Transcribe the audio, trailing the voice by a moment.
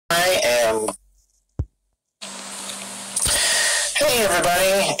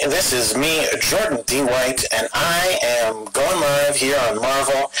everybody. This is me, Jordan D. White, and I am going live here on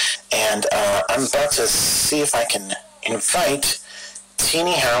Marvel, and I'm about to see if I can invite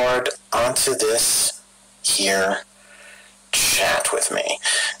Tini Howard onto this here chat with me.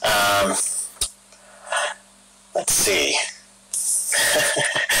 Let's see.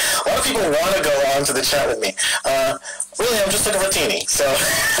 A lot of people want to go on to the chat with me. Really, I'm just looking for Tini, so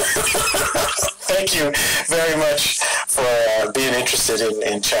thank you very much for being interested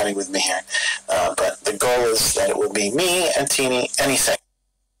in chatting with me here. But the goal is that it will be me and Tini anything.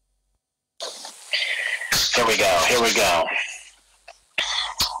 Here we go, here we go.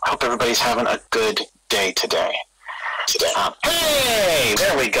 I hope everybody's having a good day today. Hey,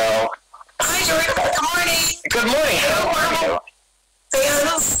 there we go. Hi, Jordan. Good morning. Good morning. How are you?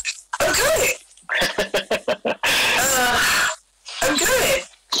 I'm good. I'm good.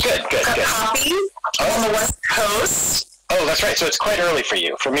 Good. Got coffee on the West Coast. Oh, that's right. So it's quite early for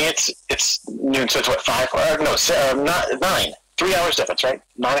you. For me, it's noon. So it's what, 5? Not 9. 3 hours difference, right?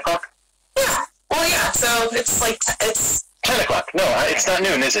 9 o'clock. Yeah. Well, yeah. So it's like it's 10 o'clock. No, it's not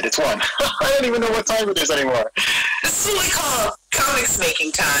noon, is it? It's 1. I don't even know what time it is anymore. This is what we call comics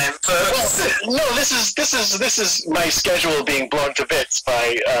making time, folks. Well, no, this is my schedule being blown to bits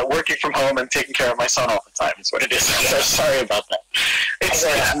by working from home and taking care of my son all the time. Is what it is. So sorry about that. It's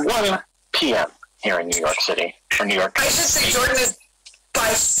 1 p.m. here in New York City, or New York. I should say Jordan is by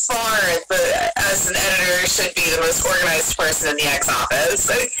far, as an editor, should be the most organized person in the X office.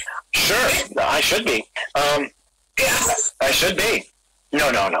 Sure, I should be. Yeah. I should be. No.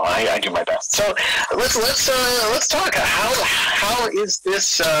 I do my best. So let's talk. How is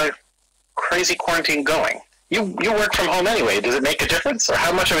this crazy quarantine going? You work from home anyway. Does it make a difference, or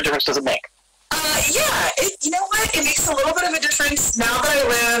how much of a difference does it make? Yeah. You know what? It makes a little bit of a difference now that I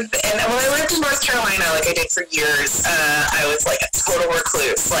live. I lived in North Carolina, like I did for years. I was like a total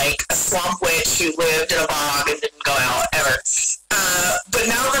recluse, like a swamp witch who lived in a bog and didn't go out ever. But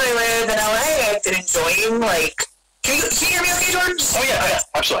now that I live in LA, I've been enjoying like. Can you hear me okay, Jordan? Oh, yeah,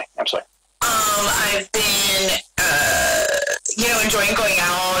 absolutely. I've been, enjoying going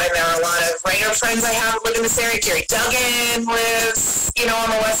out, and there are a lot of writer friends I have live in this area. Jerry Duggan lives, on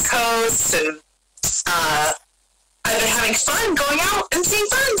the West Coast, and I've been having fun going out and seeing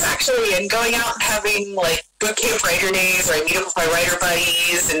friends, actually, and going out and having, like, boot camp writer days, where I meet up with my writer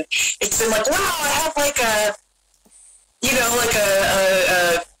buddies, and it's been like, wow, I have, like, a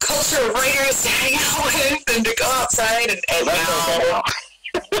culture of writers to hang out with and to go outside and now.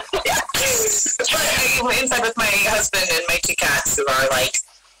 Yeah. But I'm inside with my husband and my 2 cats who are like,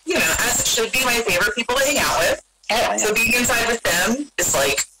 as it should be, my favorite people to hang out with. Yeah. So being inside with them is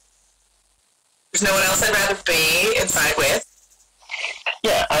like, there's no one else I'd rather be inside with.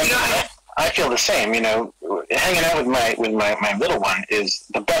 Yeah, I feel the same. Hanging out with my little one is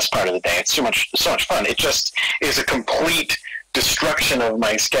the best part of the day. It's so much fun. It just is a complete destruction of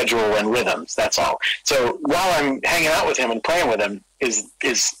my schedule and rhythms. That's all. So while I'm hanging out with him and playing with him is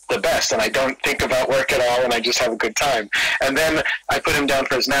the best, and I don't think about work at all, and I just have a good time. And then I put him down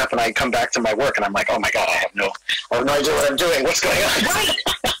for his nap, and I come back to my work, and I'm like, oh my god, I have no idea what I'm doing. What's going on? Right.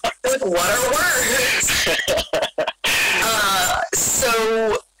 What are words?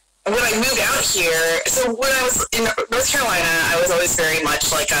 So when I moved out here, so when I was in North Carolina, I was always very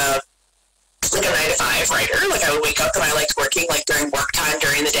much like a 9-to-5 writer. Like I would wake up and I liked working like during work time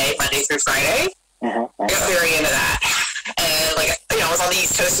during the day, Monday through Friday. I got very into that. And like, I was on the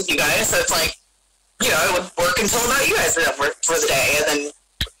East Coast with you guys, so it's like, I would work until about you guys were done for the day. And then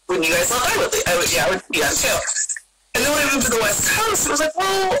when you guys left, I would be done too. And then when I moved to the West Coast, it was like,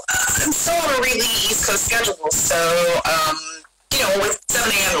 well, I'm still on a really East Coast schedule. So, with 7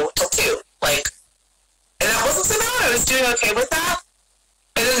 a.m. till 2, like, and that wasn't so bad. I was doing okay with that.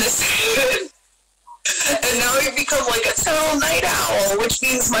 And then this happened. And now I've become like a total night owl, which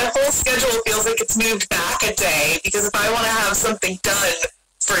means my whole schedule feels like it's moved back a day, because if I want to have something done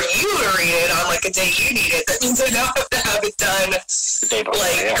for you to read it on like a day you need it, that means I now have to have it done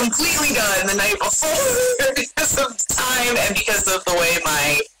completely done the night before because of time and because of the way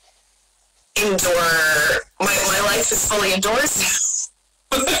my life is fully indoors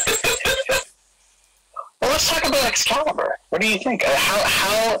now. Well, let's talk about Excalibur. What do you think?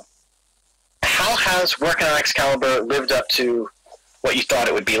 How has working on Excalibur lived up to what you thought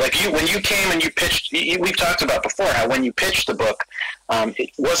it would be? Like when you came and you pitched, we've talked about before how when you pitched the book,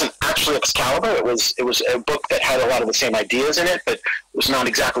 it wasn't actually Excalibur. It was a book that had a lot of the same ideas in it, but it was not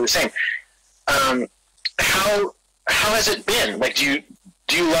exactly the same. How has it been? Like, do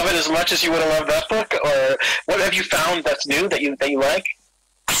you love it as much as you would have loved that book, or what have you found that's new that you like?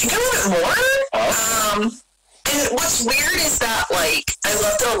 I think I love it more. Oh. And And what's weird is that, like, I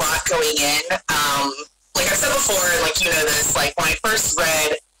loved it a lot going in. Like I've said before, like, you know this, like, when I first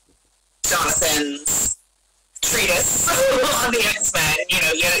read Jonathan's treatise on the X-Men, you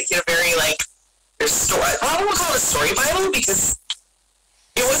know, he had a very, like, there's story, I don't want to call it a story Bible, because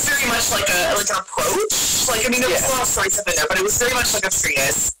it was very much like an approach. Like, I mean, there was a lot of stories up in there, but it was very much like a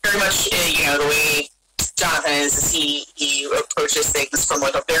treatise. Very much, you know, the way Jonathan is he approaches things from,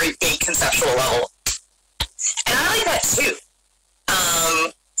 like, a very big conceptual level. And I like that, too.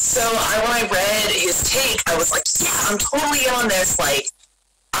 So when I read his take, I was like, yeah, I'm totally in on this. Like,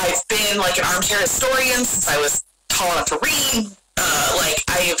 I've been, like, an armchair historian since I was tall enough to read. Like,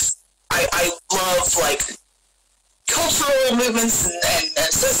 I love, like, cultural movements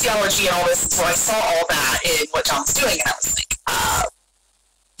and sociology and all this, and so I saw all that in what John was doing, and I was like,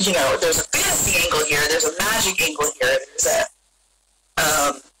 you know, there's a fantasy angle here, there's a magic angle here, there's a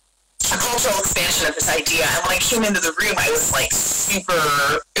cultural expansion of this idea, and when I came into the room, I was, like, super,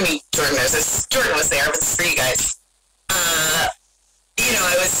 I mean, Jordan knows this, Jordan was there, but this is for you guys, you know,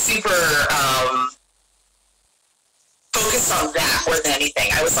 I was super, focused on that more than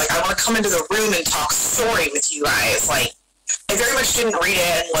anything. I was like, I want to come into the room and talk story with you guys. Like, I very much didn't read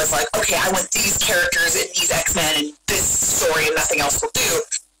it and was like, okay, I want these characters and these X-Men and this story and nothing else will do.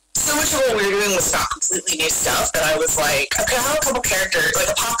 So much of what we were doing was not completely new stuff that I was like, okay, I have a couple characters. Like,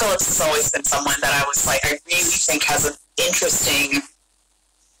 Apocalypse has always been someone that I was like, I really think has an interesting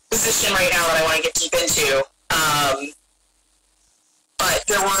position right now that I want to get deep into. But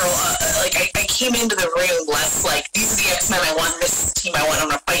there were, like, I came into the room less like, these are the X-Men I want, this is the team I want, I'm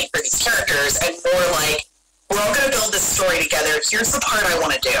going to fight for these characters, and more like, we're all going to build this story together, here's the part I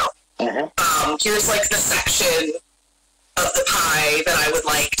want to do. Mm-hmm. Here's, like, the section of the pie that I would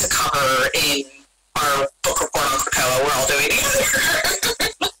like to cover in our book report on Krakoa we're all doing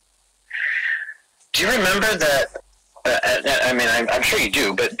together. Do you remember that, I mean, I'm sure you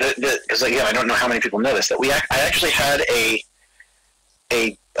do, but, because, again, I don't know how many people know this, that I actually had a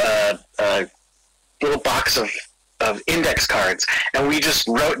little box of index cards, and we just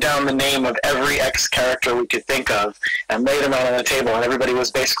wrote down the name of every X character we could think of and laid them out on the table, and everybody was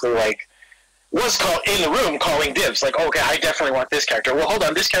basically like, was in the room calling dibs, like, oh, okay, I definitely want this character. Well, hold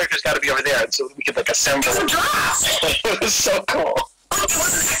on, this character's got to be over there, and so we could, like, assemble. It was a draft! It was so cool. Oh, it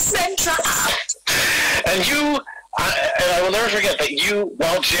was an X-Men draft! And I will never forget that you,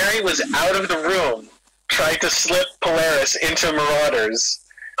 while Jerry was out of the room, tried to slip Polaris into Marauders.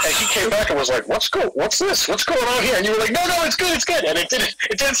 And he came back and was like, "What's this? What's going on here?" And you were like, "No, it's good." And it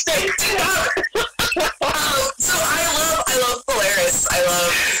didn't stay. So I love Polaris. I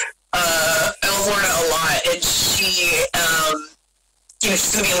love Lorna a lot, and she, you know,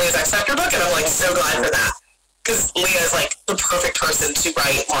 she's gonna be in Leah's X Factor book, and I'm, like, so glad for that, because Leah is, like, the perfect person to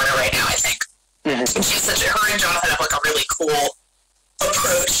write Lorna right now, I think. Mm-hmm. And she's her and Jonathan have, like, a really cool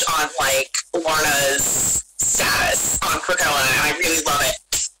approach on, like, Lorna's status on Krakoa, and I really love it.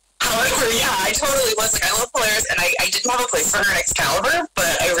 However, yeah, I totally was like, I love Polaris, and I didn't have a place for her in Excalibur,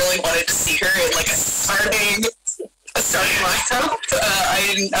 but I really wanted to see her in, like, a starting lineup. I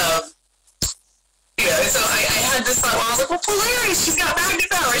didn't, you know, so I had this thought where I was like, well, Polaris, she's got magnet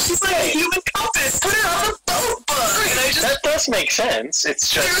power, she's like a human compass, put her on a boat book, and I just... That does make sense, it's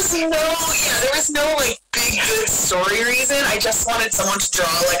just... There was no, like, big, good story reason. I just wanted someone to draw,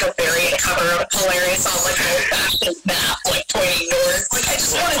 like, a variant cover of Polaris on, like, an old-fashioned map, like, pointing north. Like, I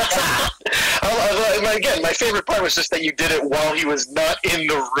just wanted that. Again, my favorite part was just that you did it while he was not in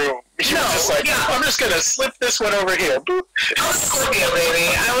the room. You were just like, yeah. I'm just going to slip this one over here. Boop. I was Scorpio, baby.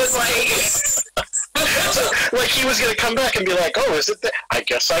 I was like... So, like, he was going to come back and be like, oh, is it that? I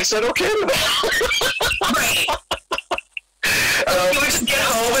guess I said okay to that. Right. He would just get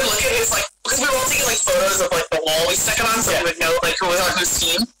home and look at his, like, because we were all taking, like, photos of, like, the wall we stuck it on, so we would know, like, who was on whose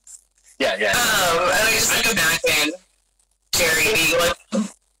team. Yeah. And I just, like, imagine Jerry being like,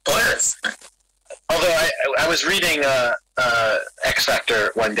 Polaris. Although I was reading X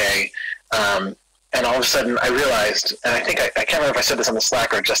Factor one day, and all of a sudden I realized, and I think I can't remember if I said this on the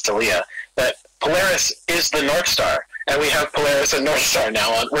Slack or just to Leah, that Polaris is the North Star, and we have Polaris and North Star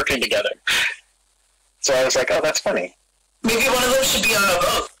now working together. So I was like, oh, that's funny. Maybe one of them should be on a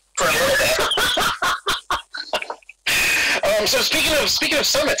boat for a little bit. So speaking of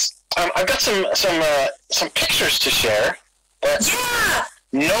summits, I've got some pictures to share that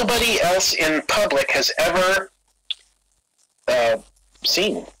nobody else in public has ever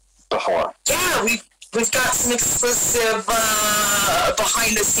seen before. Yeah, we've got some exclusive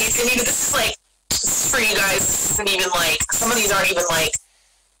behind the scenes. And this is like, for you guys, this isn't even like, some of these aren't even like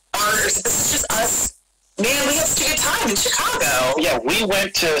ours. This is just us. Man, we had such a good time in Chicago. Yeah, we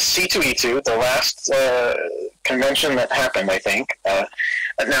went to C2E2, the last convention that happened, I think. Now,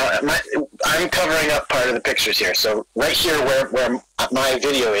 I'm covering up part of the pictures here. So right here where my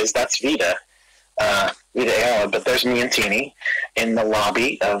video is, that's Vita Ayala, but there's me and Tini in the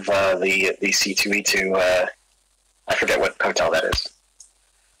lobby of the C2E2, I forget what hotel that is.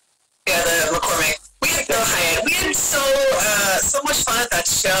 Yeah, the McCormick. We had so much fun at that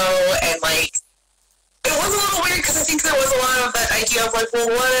show, and like, it was a little weird because I think there was a lot of that idea of like, well,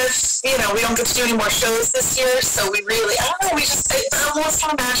 what if, we don't get to do any more shows this year? So we really, I don't know, we just, it was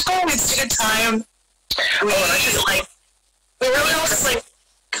so magical. We just had a good time. We really all just like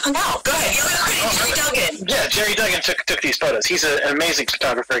hung out. Go ahead. Jerry Duggan. Yeah, Jerry Duggan took these photos. He's an amazing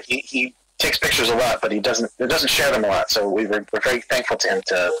photographer. He takes pictures a lot, but he doesn't share them a lot. So we're very thankful to him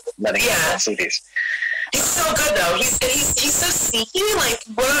to letting us see these. He's so good though. He's so sneaky. Like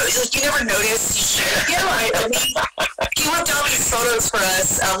you never noticed he shared him. He worked out these photos for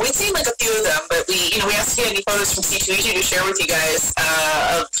us. We've seen like a few of them, but we asked if he had any photos from C2E2 to share with you guys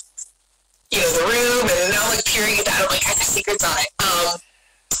of the room, and now like peering at that, I'm like, I have secrets on it.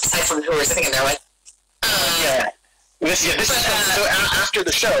 Aside from who we're sitting in there with. So after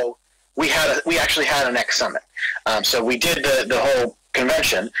the show, we actually had an X Summit. So we did the whole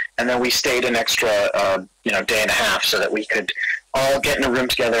convention, and then we stayed an extra day and a half so that we could all get in a room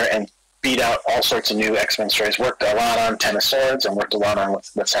together and beat out all sorts of new X-Men stories. Worked a lot on Ten of Swords and worked a lot on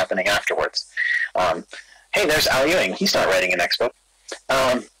what's happening afterwards. Hey, there's Al Ewing. He's not writing an X book.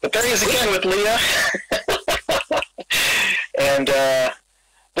 But there he is again with Leah. And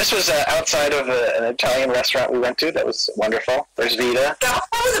this was outside of an Italian restaurant we went to. That was wonderful. There's Vita. That was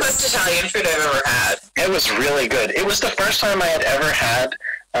probably the best Italian food I've ever had. It was really good. It was the first time I had ever had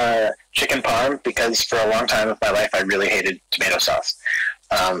chicken parm, because for a long time of my life I really hated tomato sauce.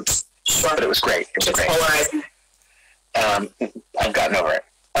 But it was great. It was great. I've gotten over it.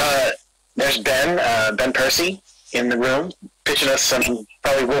 There's Ben Percy in the room, pitching us some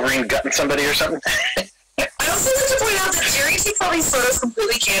probably Wolverine gutting somebody or something. I also like to point out that Jerry takes all these photos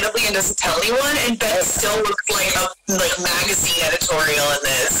completely candidly and doesn't tell anyone, and Ben still looks like a magazine editorial in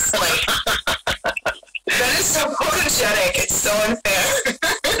this. Ben is so photogenic. It's so unfair.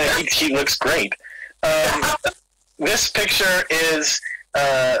 He looks great. This picture is,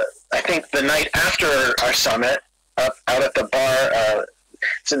 I think, the night after our summit, out at the bar,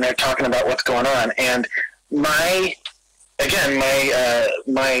 sitting there talking about what's going on, and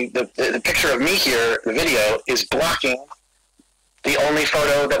the picture of me here, the video, is blocking the only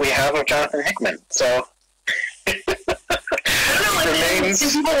photo that we have of Jonathan Hickman. So I don't know, can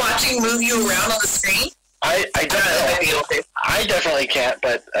people watching move you around on the screen? I definitely can't,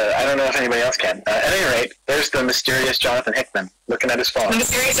 but I don't know if anybody else can. At any rate, there's the mysterious Jonathan Hickman looking at his phone. The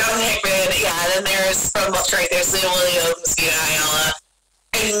mysterious Jonathan Hickman, yeah. And then there's there's Leah Williams, Vita Ayala,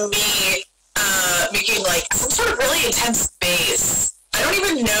 and me making some sort of really intense face. I don't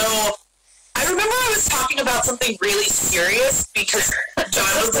even know. I remember I was talking about something really serious because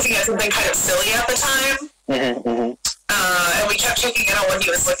John was looking at something kind of silly at the time. Mm-hmm, mm-hmm. And we kept checking in on what he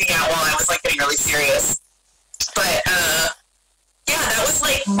was looking at while I was getting really serious. But that was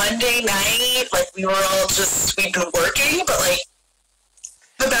Monday night. We were all we'd been working, but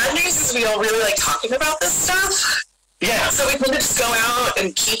the bad news is we all really like talking about this stuff. Yeah. So we tend to just go out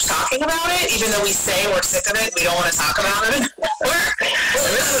and keep talking about it, even though we say we're sick of it. We don't want to talk about it.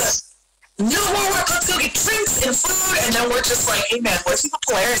 No more work. Let's go get drinks and food, and then we're just hey man, where's the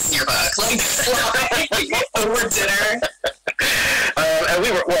Polaris in your book? Over dinner.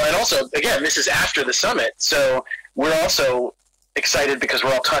 And also again, this is after the summit, so we're also excited because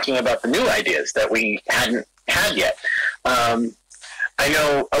we're all talking about the new ideas that we hadn't had yet. I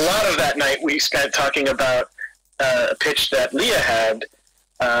know a lot of that night we spent talking about a pitch that Leah had.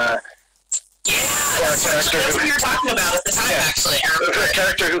 That's what we were talking about at the time, actually. For a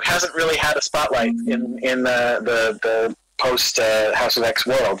character who hasn't really had a spotlight in the post House of X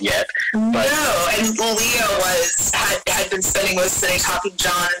world yet. But no, and Leah had been spending most of the day talking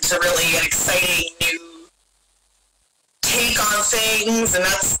John into really an exciting new take on things, and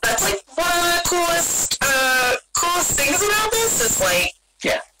that's one of the coolest things about this is I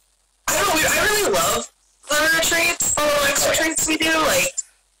don't know, I really love the retreats, the little X retreats we do.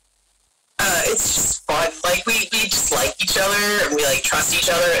 It's just fun. We just like each other, and we trust each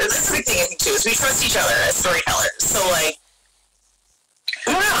other. And that's the big thing I think too, is we trust each other as storytellers. So I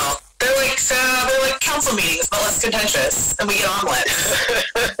don't know. They're like council meetings, but less contentious, and we get on with.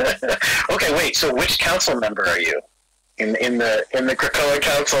 Okay, wait. So which council member are you in the Krakoa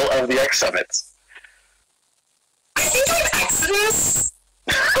Council of the X Summits? I think I'm Exodus.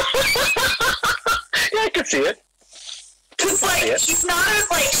 Yeah, I can see it. Because, he's not as,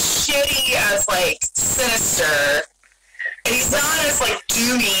 shitty as, like sinister, and he's not as like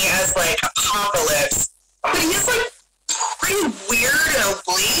doomy as like Apocalypse, but he's like pretty weird and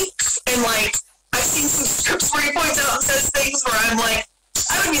oblique, and like I've seen some scripts where he points out and says things where I'm like,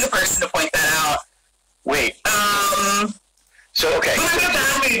 I would be the person to point that out. Wait. So okay. But I'm in a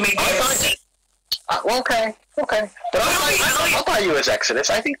bad mood, maybe. Well, okay. But I'll buy you as Exodus.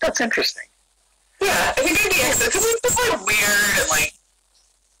 I think that's interesting. Yeah, I think I'd be Exodus because it's just like weird and like,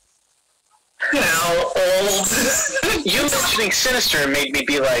 you know, old. You mentioning Sinister made me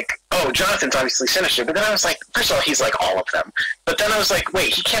be like, oh, Jonathan's obviously Sinister. But then I was like, first of all, he's like all of them. But then I was like,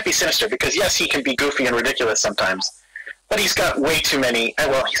 wait, he can't be Sinister because yes, he can be goofy and ridiculous sometimes. But he's got way too many.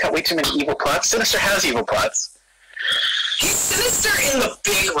 He's got way too many evil plots. Sinister has evil plots. He's Sinister in the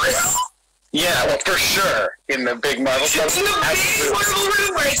big room. Yeah, well, for sure in the big Marvel stuff. In the big Marvel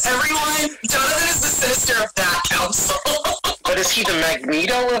room where it's everyone. Jonathan is the Sinister of that council. But is he the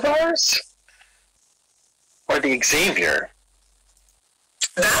Magneto of ours, or the Xavier?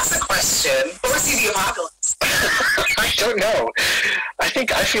 That's the question. Or is he the Apocalypse? I don't know. I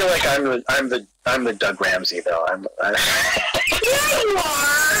feel like I'm the Doug Ramsey though. Yeah, you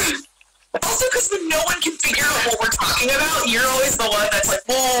are. Also, because when no one can figure out what we're talking about, you're always the one that's like,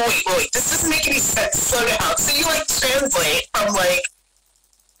 whoa, wait, this doesn't make any sense. Slow down. So you like translate from like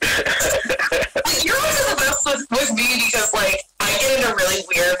you're always the best with me because like I get into really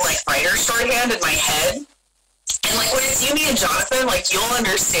weird like writer shorthand in my head, and like when it's you, me, and Jonathan, like you'll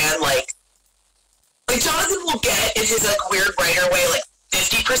understand like Jonathan will get in his like weird writer way like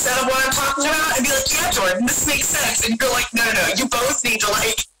 50% of what I'm talking about and be like, yeah, Jordan, this makes sense, and you're like, no, you both need to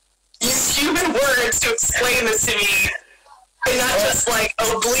like use human words to explain this to me, and not just like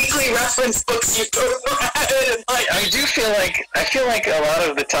obliquely reference books you both read. And like, I feel like a lot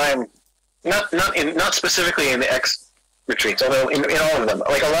of the time, not specifically in the X retreats, although in all of them,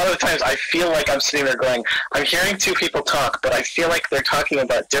 like a lot of the times I feel like I'm sitting there going, I'm hearing two people talk, but I feel like they're talking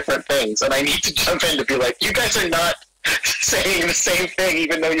about different things, and I need to jump in to be like, you guys are not saying the same thing,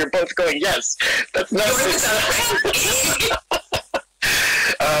 even though you're both going, yes, that's not.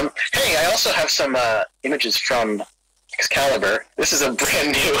 Hey, I also have some images from Excalibur. This is a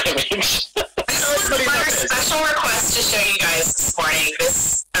brand new image. This is my special request to show you guys this morning.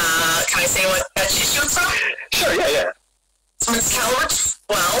 This, can I say what issue it's from? Sure, yeah. It's from Excalibur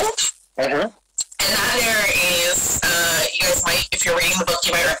 12. Mm-hmm. And that there is, you guys might, if you're reading the book,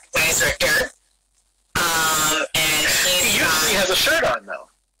 you might recognize Richter. And he usually has a shirt on, though.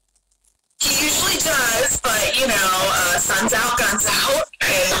 He usually does, but, you know, sun's out, guns out.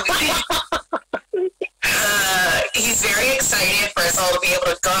 And he's very excited for us all to be able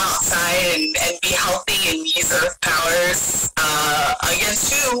to go outside and be healthy and use Earth powers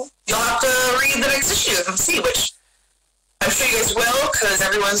against you. You'll have to read the next issue and see, which I'm sure you guys will, because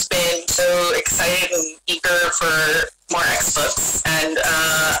everyone's been so excited and eager for more X books, and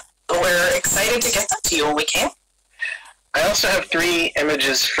we're excited to get them to you when we can. I also have 3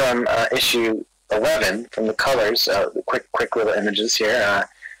 images from issue 11 from the colors. The quick little images here.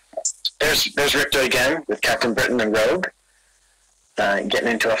 There's Richter again with Captain Britain and Rogue getting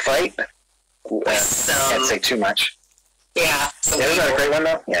into a fight. Can't say too much. Yeah. Isn't that a great one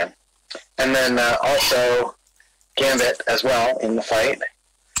though? Yeah. And then also Gambit as well in the fight.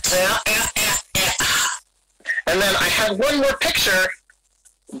 Yeah. And then I have one more picture,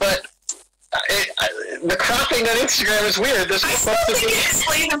 but the cropping on Instagram is weird. This is supposed to be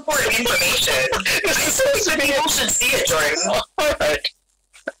explain important information. I still think that people should see it, Jordan. All right.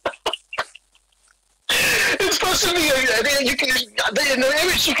 It's supposed to be. In the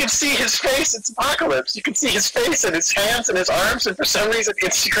image, you can see his face. It's Apocalypse. You can see his face and his hands and his arms, and for some reason,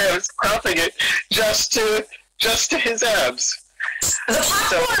 Instagram is cropping it just to his abs. The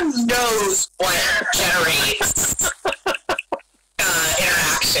platform knows what generates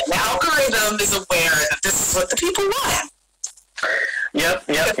interaction. The algorithm is aware that this is what the people want. Yep.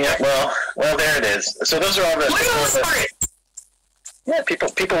 Well, there it is. So those are all the. Look at all the parts. Yeah, people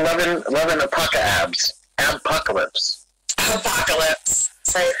loving abs. Apocalypse.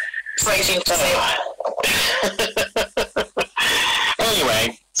 Sorry. Phrasing to say.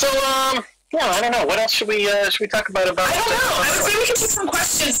 Anyway, so yeah, I don't know. What else should we talk about? I don't know. I was maybe we can take some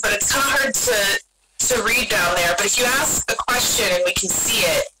questions, but it's kind of hard to read down there. But if you ask a question and we can see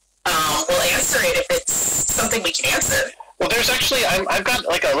it, we'll answer it if it's something we can answer. Well, there's actually I've got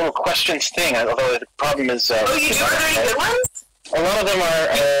like a little questions thing. Although the problem is. Oh, you do? Are there any good ones? A lot of them are.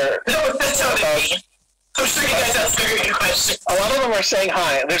 No, that's not me. I'm sure you guys have very good questions. A lot of them are saying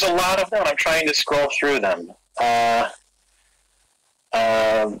hi. There's a lot of them. I'm trying to scroll through them.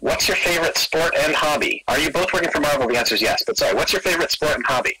 What's your favorite sport and hobby? Are you both working for Marvel? The answer is yes. But sorry, what's your favorite sport and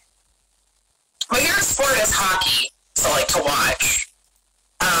hobby? my favorite sport is hockey, so like to watch.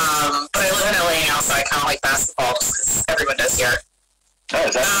 But I live in LA now, so I kind of like basketball just because everyone does here. Oh,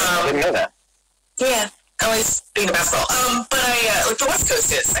 is that? I didn't know that. Yeah, always being a basketball. But I like the West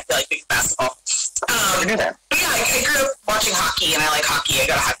Coast is. I feel like being basketball. I knew that. But yeah, I grew up watching hockey, and I like hockey. I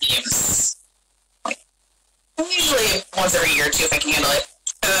go to hockey games like usually once every year or two if I can handle it.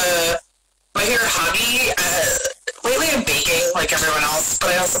 My favorite hobby, lately I'm baking like everyone else, but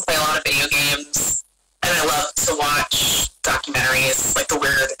I also play a lot of video games, and I love to watch documentaries, like the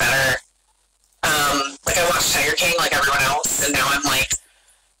weirder the better. Like I watched Tiger King like everyone else, and now I'm like,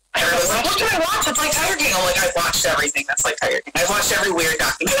 everyone's like, what can I watch? It's like Tiger King. I'm like, I've watched everything that's like Tiger King. I've watched every weird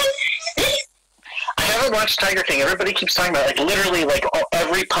documentary. I haven't watched Tiger King. Everybody keeps talking about it. Like literally, like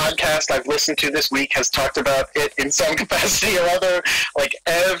every podcast I've listened to this week has talked about it in some capacity or other. Like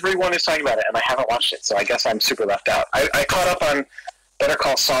everyone is talking about it, and I haven't watched it. So I guess I'm super left out. I caught up on Better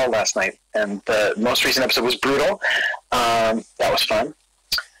Call Saul last night, and the most recent episode was brutal. That was fun.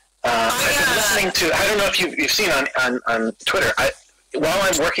 I've been listening to. I don't know if you've seen on Twitter. While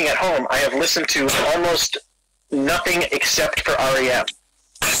I'm working at home, I have listened to almost nothing except for REM.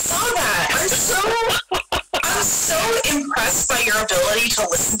 I saw that. I'm so impressed by your ability to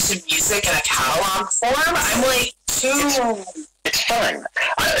listen to music in a catalog form. I'm like, it's fun.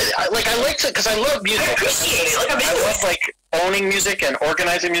 I like to, because I love music. I appreciate it. Like I love like owning music and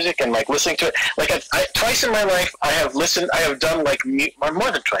organizing music and like listening to it. Like I twice in my life, I have done like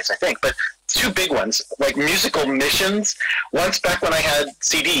more than twice, I think, but two big ones, like musical missions. Once back when I had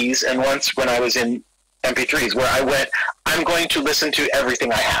CDs, and once when I was in MP3s, where I went, I'm going to listen to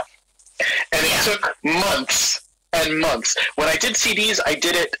everything I have. And it took months and months. When I did CDs, I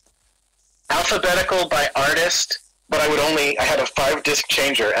did it alphabetical by artist, but I had a 5-disc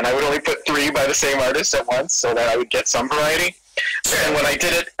changer, and I would only put 3 by the same artist at once so that I would get some variety. And when I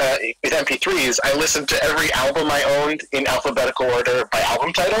did it with MP3s, I listened to every album I owned in alphabetical order by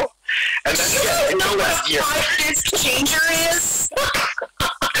album title. And then, you know what a 5-disc changer is?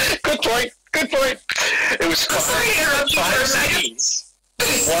 Good point. It was sorry to interrupt you. 5 CDs.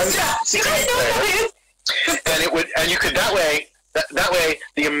 And you could that way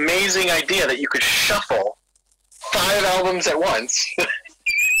the amazing idea that you could shuffle 5 albums at once,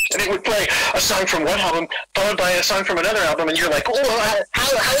 and it would play a song from one album followed by a song from another album, and you're like, oh,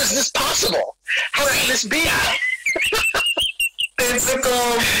 how is this possible? How can this be?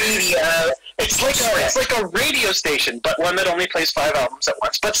 Physical media. It's like a radio station, but one that only plays 5 albums at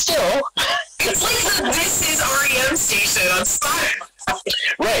once. But still, it's like the This Is REM station on Spotify.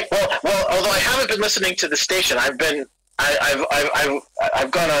 Right. Well. Although I haven't been listening to the station, I've gone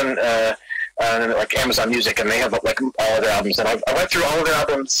on like Amazon Music, and they have like all of their albums, and I went through all of their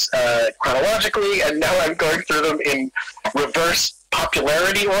albums chronologically, and now I'm going through them in reverse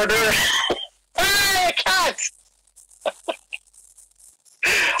popularity order. Hey, cats!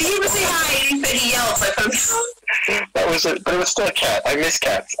 He would say hi, and he yells. That was it, but it was still a cat. I miss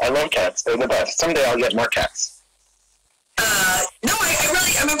cats. I love cats. They're the best. Someday I'll get more cats. No,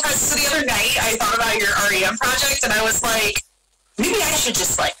 I'm impressed. So the other night, I thought about your REM project, and I was like, maybe I should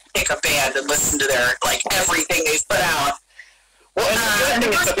just like pick a band and listen to their like everything they've put out. Well, and the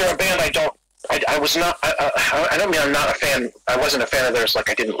good thing is that they're a band I don't mean I'm not a fan. I wasn't a fan of theirs. Like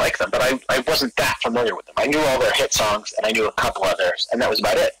I didn't like them, but I wasn't that familiar with them. I knew all their hit songs, and I knew a couple of theirs, and that was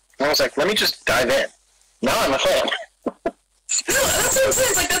about it. And I was like, let me just dive in. Now I'm a fan. No, that's what I'm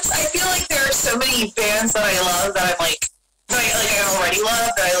saying. Like I feel like there are so many bands that I love that I'm like. I already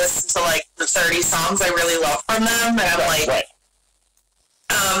love that I listen to like the 30 songs I really love from them, and I'm like, so like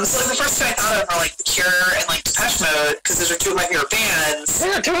the first two I thought of are like The Cure and like Depeche Mode, because those are 2 of my favorite bands.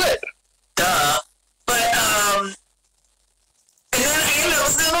 Yeah, do it. Duh. But and then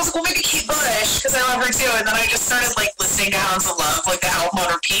I was like, well, maybe Kate Bush, because I love her too, and then I just started like listening to Hounds of Love, like the album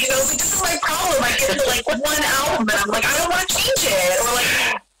on repeat, and I was like, this is my problem. I get to like one album, and I'm like, I don't want to change it, or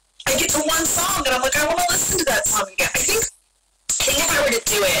like I get to one song, and I'm like, I want to listen to that song again. I think if I were to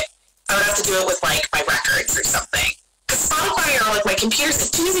do it, I would have to do it with like my records or something. Because Spotify or like my computers, it's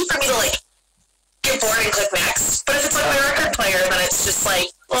too easy for me to like get bored and click next. But if it's like my record player, then it's just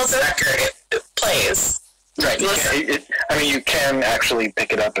like, well, it's a record. It plays. Right. You can actually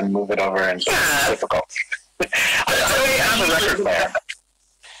pick it up and move it over, and it's difficult. I have a record player.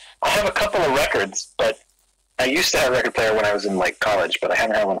 I have a couple of records, but I used to have a record player when I was in like college, but I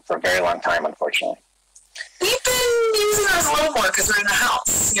haven't had one for a very long time, unfortunately. We've been using ours a little more because we're in the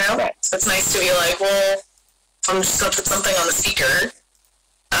house, you know? Right. So it's nice to be like, well, I'm just going to put something on the speaker.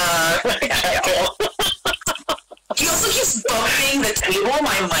 He also keeps bumping the table.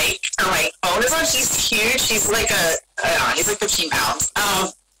 My mic, or my phone is on. He's huge. He's like he's like 15 pounds.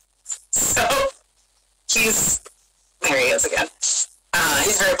 So there he is again.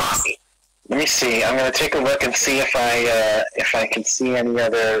 He's very bossy. Let me see. I'm going to take a look and see if I can see any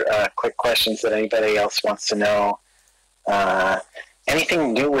other quick questions that anybody else wants to know.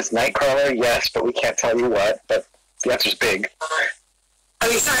 Anything new with Nightcrawler? Yes, but we can't tell you what. But the answer's big.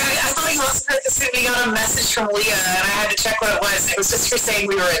 Okay, sorry. I thought you also heard this. We got a message from Leah, and I had to check what it was. It was just for saying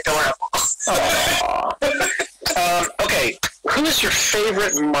we were adorable. Okay, who is your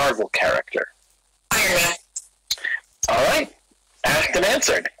favorite Marvel character? Iron Man. All right, asked and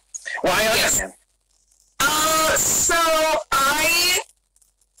answered. Why Iron Man? So I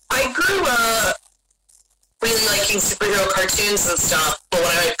grew up really liking superhero cartoons and stuff, but when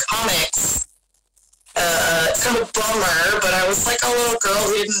I read comics, it's kind of a bummer, but I was like a little girl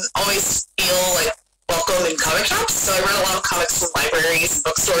who didn't always feel like welcome in comic shops, so I read a lot of comics from libraries and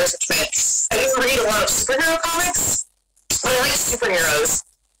bookstores, which meant I didn't read a lot of superhero comics, but I liked superheroes.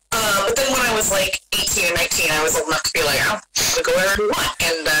 But then when I was like 18 and 19, I was old enough to be like, I'm going to go wherever I want.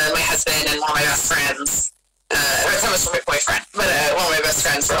 And my husband and one of my best friends, at the time it was my boyfriend, but one of my best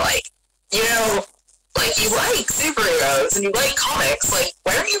friends were like, you know, like, you like superheroes and you like comics, like,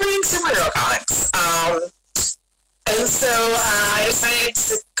 why aren't you reading superhero comics? And so I decided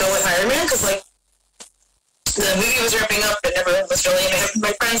to go with Iron Man because, like, the movie was wrapping up and everyone was really into him.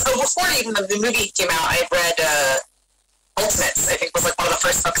 My friends, before even the movie came out, I read Ultimates, I think was like one of the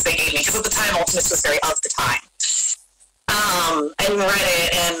first books they gave me, because at the time Ultimates was very of the time. And read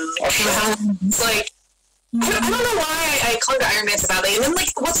it, and it's like, I don't know why I clung to Iron Man so badly. And then,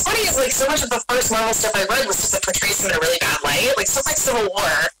 like, what's funny is, like, so much of the first Marvel stuff I read was just, like, portrays him in a really bad light. Like, stuff like Civil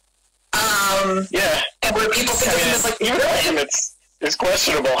War. Yeah. And where people think of him as, like, it's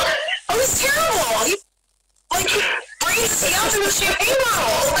questionable. Oh, it's terrible. He breathes down through a champagne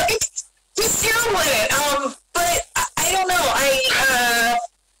bottle. Like, he's terrible in it. But I don't know.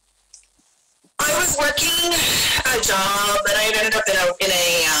 I was working a job, and I ended up in a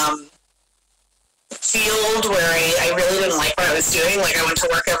field where I really didn't like what I was doing. Like, I went to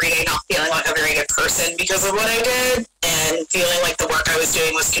work every day not feeling like a very good person because of what I did, and feeling like the work I was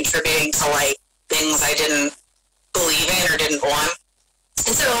doing was contributing to, like, things I didn't believe in or didn't want.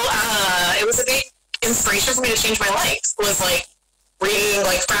 And so it was a big inspiration for me to change my life. It was, like, reading,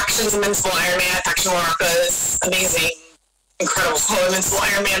 like, Fractions of Invincible Iron Man, Faction Larka's amazing, incredible Invincible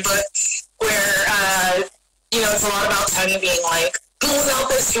Iron Man book, where, you know, it's a lot about Tony being like, without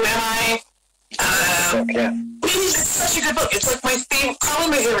this, who am I? It's such a good book. It's like probably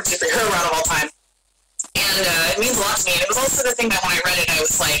my favorite superhero run of all time. And it means a lot to me. And it was also the thing that when I read it, I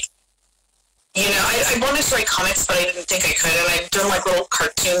was like, you know, I wanted to write comics, but I didn't think I could. And I've done like little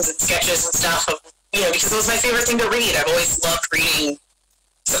cartoons and sketches and stuff, you know, because it was my favorite thing to read. I've always loved reading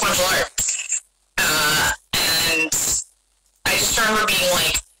sequential art. And I just remember being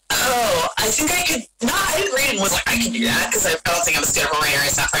like, oh, I think I could, I didn't read it and was like, I can do that, because I don't think I'm as good of a writer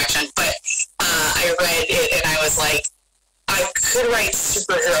as that Fraction, but I read it and I was like, I could write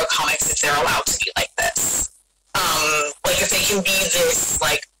superhero comics if they're allowed to be like this. Like, if they can be this,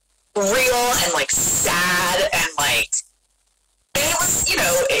 like, real and, like, sad and, like, and it was, you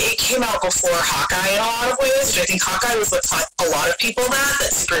know, it came out before Hawkeye in a lot of ways, which I think Hawkeye was what taught a lot of people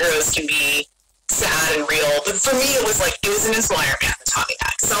that superheroes can be sad and real, but for me it was like, it was an Invincible Iron Man that taught me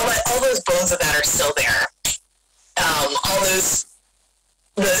that, because all those bones of that are still there. All those,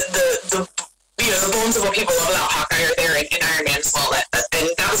 the you know, the bones of what people love about Hawkeye are there in Iron Man as well, and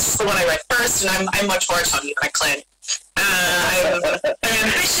that was just the one I read first, and I'm much more Tony than Clint. I'm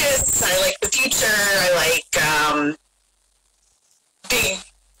ambitious, I like the future, I like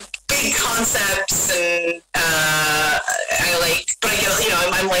big concepts, and I like, but I get, you know,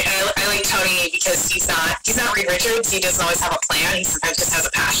 I'm like, I like Tony because he's not Reed Richards. He doesn't always have a plan. He sometimes just has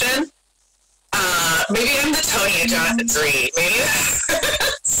a passion. Maybe I'm the Tony of Jonathan's Reed. Maybe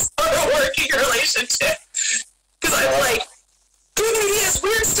that's a working relationship. Because I'm like, good ideas,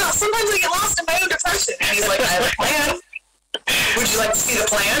 weird stuff. Sometimes I get lost in my own depression. And he's like, I have a plan. Would you like to see the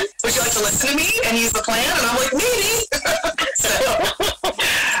plan? Would you like to listen to me and use the plan? And I'm like, maybe. So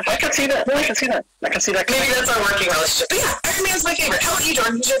I can see that. Maybe that's our working relationship. But yeah, Iron Man's my favorite. How about you,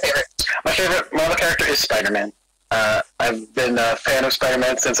 Jordan? Who's your favorite? My favorite Marvel character is Spider-Man. I've been a fan of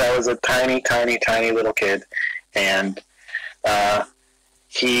Spider-Man since I was a tiny little kid. And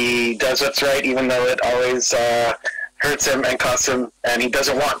he does what's right, even though it always hurts him and costs him, and he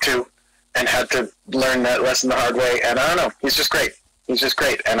doesn't want to, and had to learn that lesson the hard way. And I don't know, he's just great.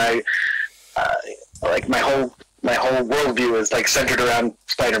 And I like my whole worldview is like centered around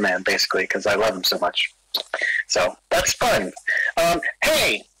Spider-Man, basically, because I love him so much. So that's fun.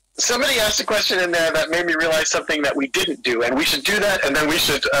 Hey, somebody asked a question in there that made me realize something that we didn't do, and we should do that, and then we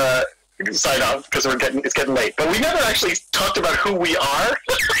should sign off because it's getting late. But we never actually talked about who we are.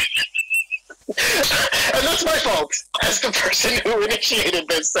 And that's my fault as the person who initiated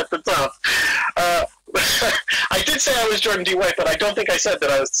this at the top. I did say I was Jordan D. White, but I don't think I said that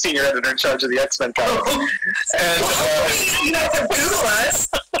I was the senior editor in charge of the X-Men comic. And you know, Google us.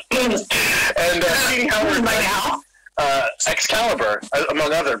 And Tini Howard by now. Excalibur,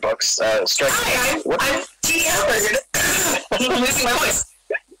 among other books. Hi, I'm Tini Howard. I'm losing my voice.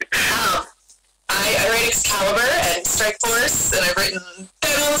 I write Excalibur and Strike Force, and I've written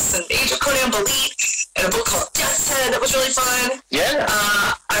Thanos and Age of Conan Belit, and a book called Death's Head that was really fun. Yeah.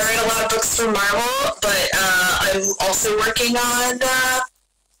 I write a lot of books for Marvel, but I'm also working on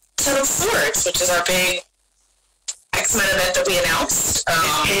Ten of Swords, which is our big X-Men event that we announced.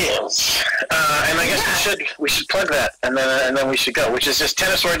 It is. And I guess we should plug that, and then we should go, which is just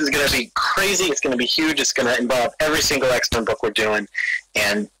Ten of Swords is going to be crazy. It's going to be huge. It's going to involve every single X-Men book we're doing,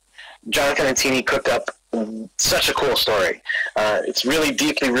 and Jonathan and Tini cooked up such a cool story. It's really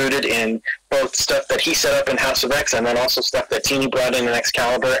deeply rooted in both stuff that he set up in House of X and then also stuff that Tini brought in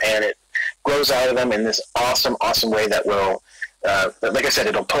Excalibur, and it grows out of them in this awesome, awesome way that will, like I said,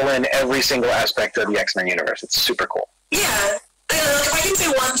 it'll pull in every single aspect of the X-Men universe. It's super cool. Yeah. If I can say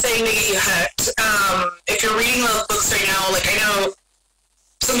one thing to get you hooked, if you're reading the books right now, like I know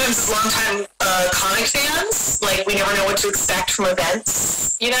sometimes as longtime comic fans, like we never know what to expect from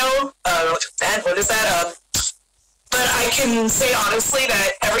events, you know? What is that? But I can say honestly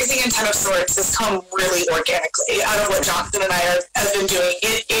that everything in Ten of Swords has come really organically out of what Jonathan and I have been doing.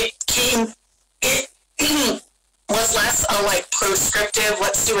 It was less a like proscriptive,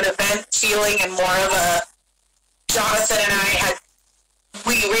 let's do an event feeling, and more of a Jonathan and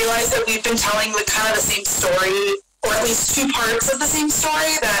we realized that we've been telling the kind of the same story, or at least two parts of the same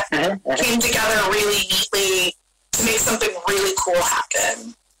story that came together really neatly to make something really cool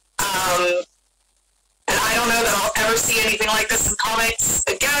happen. And I don't know that I'll ever see anything like this in comics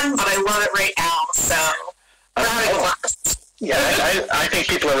again, but I love it right now, so we're having a blast. Yeah, I think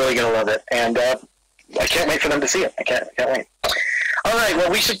people are really going to love it, and I can't wait for them to see it. I can't wait. All right, well,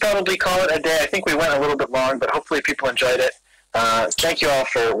 we should probably call it a day. I think we went a little bit long, but hopefully people enjoyed it. Thank you all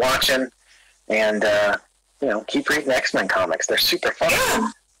for watching, and keep reading X-Men comics. They're super fun.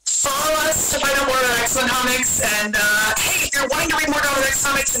 Yeah. Follow us to find out more about X-Men comics, and hey, if you're wanting to read more about X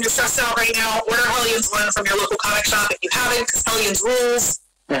comics and you're stressed out right now, order Hellions 1 from your local comic shop if you haven't, because Hellions rules.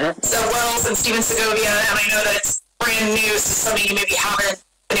 So Wells and Steven Segovia, and I know that it's brand new, so some of you maybe haven't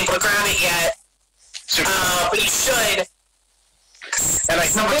been able to grab it yet, but you should. And I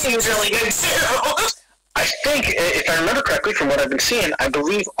number 2 is really good too. I think, if I remember correctly from what I've been seeing, I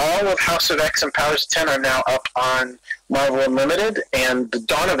believe all of House of X and Powers of 10 are now up on Marvel Unlimited, and the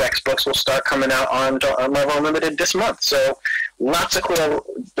Dawn of X books will start coming out on Marvel Unlimited this month. So lots of cool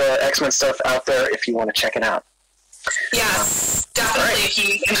X-Men stuff out there if you want to check it out. Yes,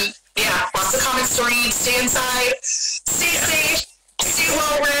 definitely. Right. Lots of comics to read. Stay inside. Stay safe. Stay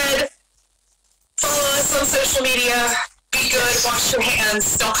well read. Follow us on social media. Be good. Wash your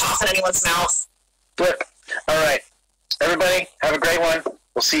hands. Don't cough in anyone's mouth. Flip. All right. Everybody, have a great one.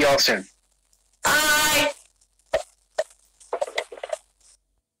 We'll see you all soon. Bye.